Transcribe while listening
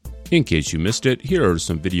In case you missed it, here are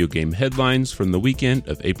some video game headlines from the weekend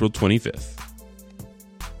of April 25th.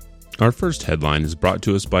 Our first headline is brought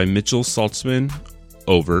to us by Mitchell Saltzman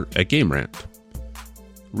over at Game Rant.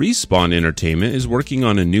 Respawn Entertainment is working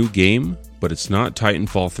on a new game, but it's not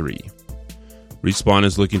Titanfall 3. Respawn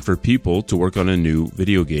is looking for people to work on a new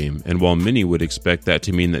video game, and while many would expect that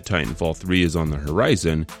to mean that Titanfall 3 is on the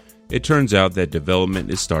horizon, it turns out that development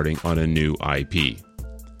is starting on a new IP.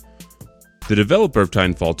 The developer of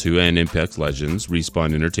Titanfall 2 and Apex Legends,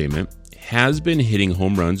 Respawn Entertainment, has been hitting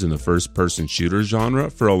home runs in the first-person shooter genre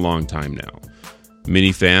for a long time now.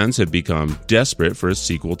 Many fans have become desperate for a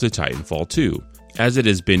sequel to Titanfall 2, as it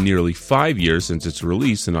has been nearly 5 years since its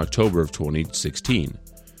release in October of 2016.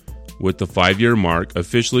 With the 5-year mark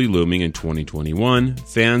officially looming in 2021,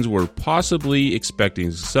 fans were possibly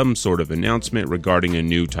expecting some sort of announcement regarding a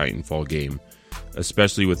new Titanfall game,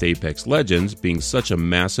 especially with Apex Legends being such a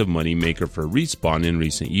massive moneymaker for Respawn in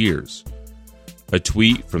recent years. A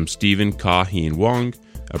tweet from Stephen Ka-Hien Wong,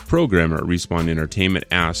 a programmer at Respawn Entertainment,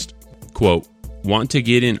 asked, quote, "Want to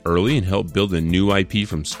get in early and help build a new IP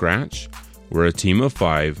from scratch? We're a team of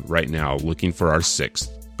 5 right now looking for our 6th,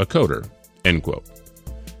 a coder," end quote.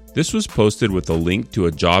 This was posted with a link to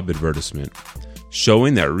a job advertisement,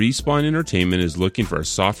 showing that Respawn Entertainment is looking for a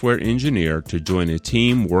software engineer to join a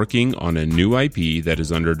team working on a new IP that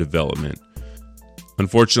is under development.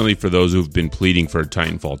 Unfortunately for those who've been pleading for a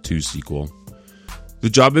Titanfall 2 sequel. The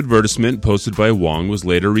job advertisement posted by Wong was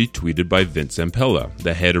later retweeted by Vince Zampella,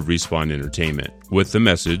 the head of Respawn Entertainment, with the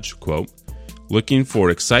message, quote, "Looking for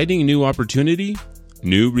exciting new opportunity?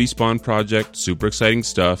 New Respawn project, super exciting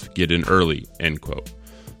stuff, get in early," end quote.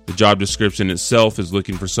 The job description itself is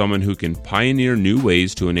looking for someone who can pioneer new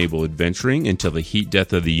ways to enable adventuring until the heat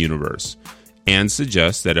death of the universe, and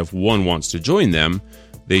suggests that if one wants to join them,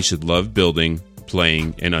 they should love building,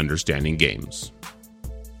 playing, and understanding games.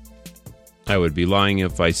 I would be lying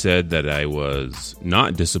if I said that I was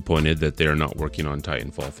not disappointed that they are not working on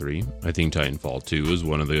Titanfall 3. I think Titanfall 2 is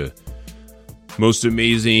one of the most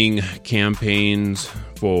amazing campaigns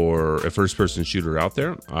for a first-person shooter out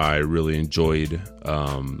there. I really enjoyed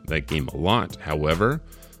that game a lot. However,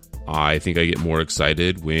 I think I get more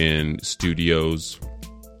excited when studios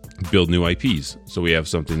build new IPs, so we have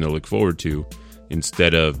something to look forward to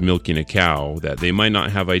instead of milking a cow that they might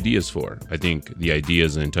not have ideas for. I think the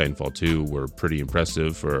ideas in Titanfall 2 were pretty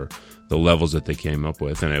impressive for the levels that they came up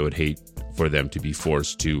with, and I would hate for them to be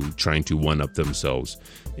forced to trying to one-up themselves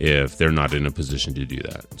if they're not in a position to do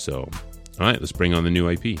that. So, all right, let's bring on the new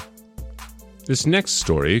IP. This next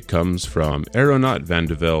story comes from Aeronaut van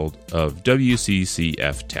de Velde of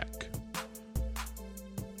WCCF Tech.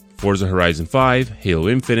 Forza Horizon 5, Halo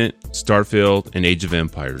Infinite, Starfield, and Age of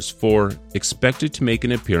Empires 4 expected to make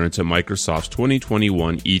an appearance at Microsoft's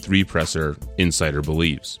 2021 E3 presser, Insider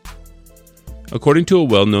believes. According to a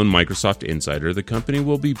well-known Microsoft insider, the company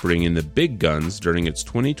will be bringing the big guns during its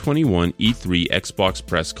 2021 E3 Xbox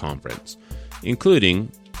press conference, including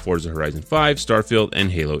Forza Horizon 5, Starfield, and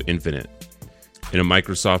Halo Infinite. In a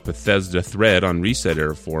Microsoft Bethesda thread on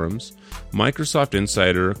ResetEra forums, Microsoft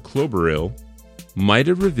insider Kloberil might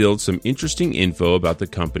have revealed some interesting info about the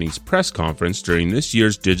company's press conference during this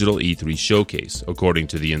year's digital E3 showcase, according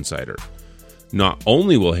to the insider. Not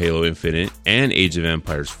only will Halo Infinite and Age of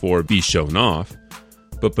Empires 4 be shown off,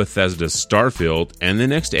 but Bethesda's Starfield and the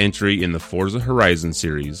next entry in the Forza Horizon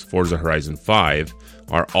series, Forza Horizon 5,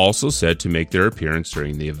 are also said to make their appearance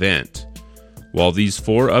during the event. While these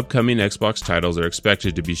 4 upcoming Xbox titles are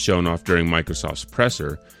expected to be shown off during Microsoft's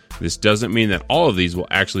presser, this doesn't mean that all of these will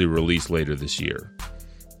actually release later this year.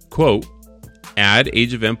 Quote, "Add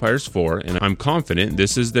Age of Empires 4, and I'm confident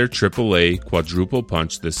this is their AAA quadruple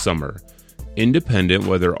punch this summer. Independent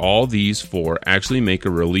whether all these 4 actually make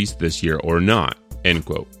a release this year or not," end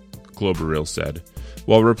quote, Kloberil said,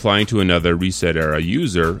 while replying to another ResetEra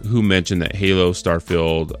user who mentioned that Halo,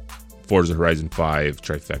 Starfield, Forza Horizon 5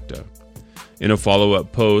 trifecta. In a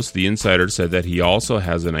follow-up post, the insider said that he also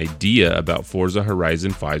has an idea about Forza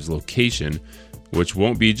Horizon 5's location, which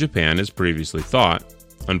won't be Japan as previously thought.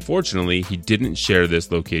 Unfortunately, he didn't share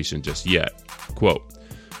this location just yet. Quote,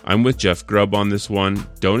 "I'm with Jeff Grubb on this one.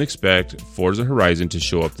 Don't expect Forza Horizon to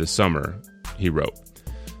show up this summer," he wrote.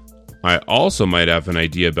 "I also might have an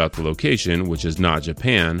idea about the location, which is not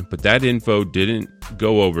Japan, but that info didn't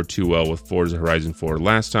go over too well with Forza Horizon 4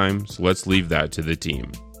 last time, so let's leave that to the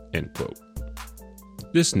team," end quote.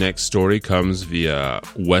 This next story comes via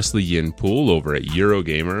Wesley Yin Poole over at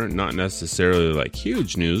Eurogamer. Not necessarily like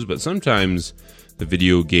huge news, but sometimes the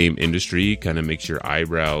video game industry kind of makes your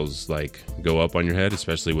eyebrows like go up on your head,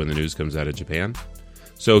 especially when the news comes out of Japan.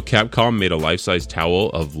 So Capcom made a life-size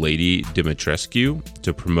towel of Lady Dimitrescu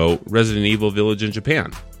to promote Resident Evil Village in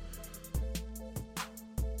Japan.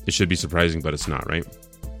 It should be surprising, but it's not, right?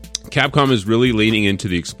 Capcom is really leaning into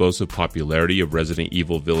the explosive popularity of Resident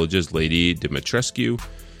Evil Village's Lady Dimitrescu.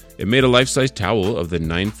 It made a life-size towel of the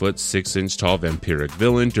 9-foot, 6-inch tall vampiric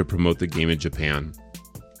villain to promote the game in Japan.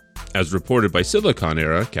 As reported by Silicon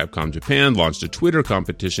Era, Capcom Japan launched a Twitter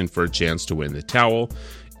competition for a chance to win the towel,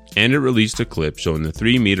 and it released a clip showing the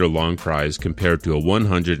 3-meter-long prize compared to a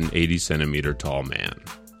 180-centimeter-tall man.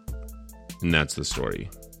 And that's the story.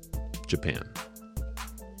 Japan.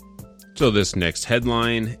 So this next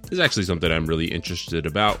headline is actually something I'm really interested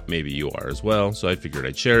about. Maybe you are as well, so I figured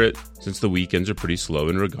I'd share it, since the weekends are pretty slow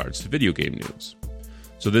in regards to video game news.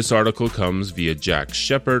 So this article comes via Jack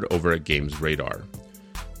Shepard over at Games Radar.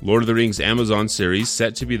 Lord of the Rings Amazon series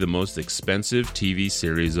set to be the most expensive TV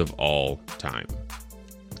series of all time.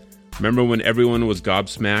 Remember when everyone was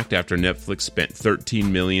gobsmacked after Netflix spent $13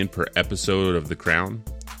 million per episode of The Crown?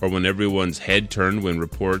 Or when everyone's head turned when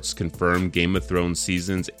reports confirmed Game of Thrones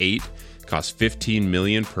Seasons 8 cost $15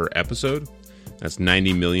 million per episode? That's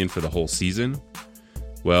 $90 million for the whole season.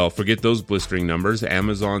 Well, forget those blistering numbers.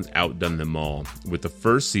 Amazon's outdone them all, with the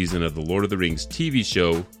first season of the Lord of the Rings TV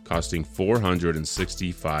show costing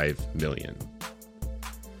 $465 million.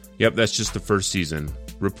 Yep, that's just the first season.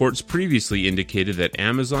 Reports previously indicated that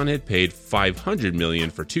Amazon had paid $500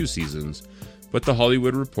 million for 2 seasons, but The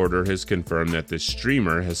Hollywood Reporter has confirmed that the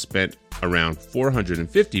streamer has spent around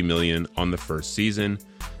 $450 million on the first season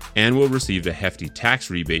and will receive a hefty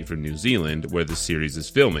tax rebate from New Zealand, where the series is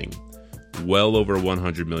filming. Well over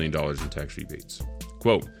 $100 million in tax rebates.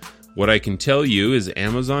 Quote, "What I can tell you is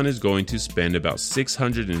Amazon is going to spend about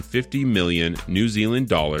 650 million New Zealand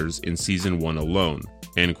dollars in season 1 alone."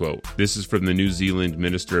 End quote. This is from the New Zealand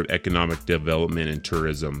Minister of Economic Development and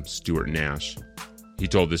Tourism, Stuart Nash. He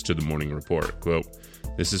told this to the Morning Report. Quote,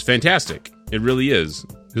 "This is fantastic. It really is.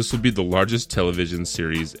 This will be the largest television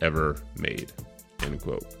series ever made." End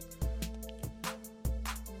quote.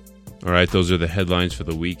 All right, those are the headlines for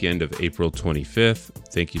the weekend of April 25th.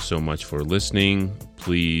 Thank you so much for listening.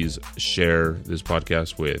 Please share this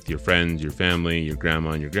podcast with your friends, your family, your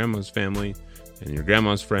grandma and your grandma's family, and your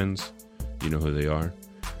grandma's friends. You know who they are.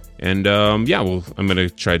 And I'm going to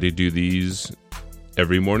try to do these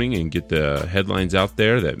every morning and get the headlines out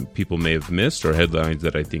there that people may have missed, or headlines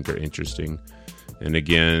that I think are interesting. And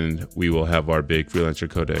again, we will have our big Freelancer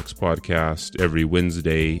Codex podcast every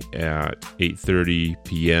Wednesday at 8:30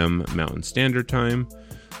 p.m. Mountain Standard Time.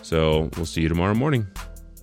 So we'll see you tomorrow morning.